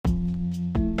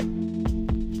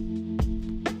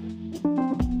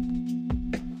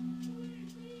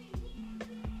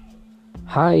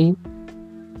Hi,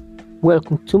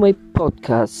 welcome to my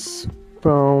podcast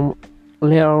from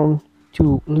Learn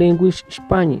to Language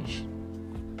Spanish.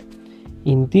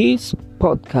 In this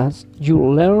podcast, you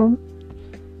learn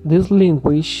this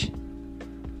language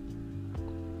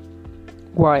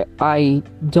while I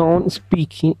don't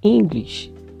speak in English.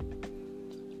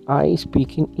 I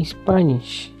speak in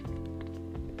Spanish.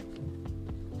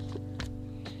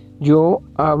 Yo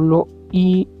hablo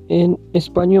en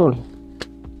español.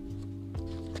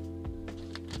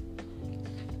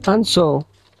 And so,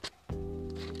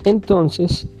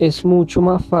 entonces es mucho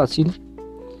más fácil.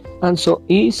 And so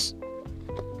is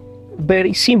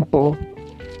very simple.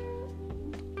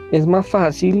 Es más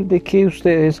fácil de que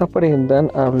ustedes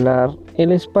aprendan a hablar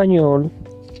el español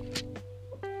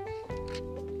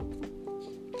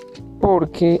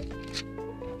porque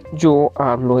yo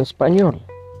hablo español.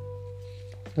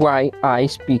 Why I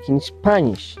speak in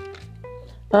Spanish.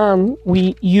 And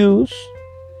we use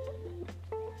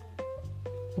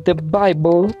the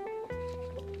Bible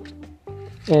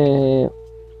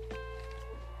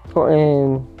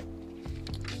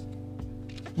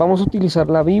vamos a utilizar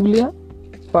la Biblia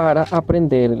para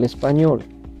aprender el español.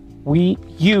 We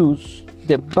use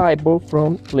the Bible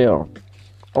from Learn.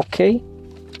 Okay?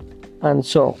 And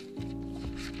so,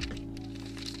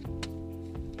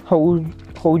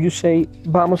 how you say,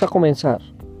 vamos a comenzar.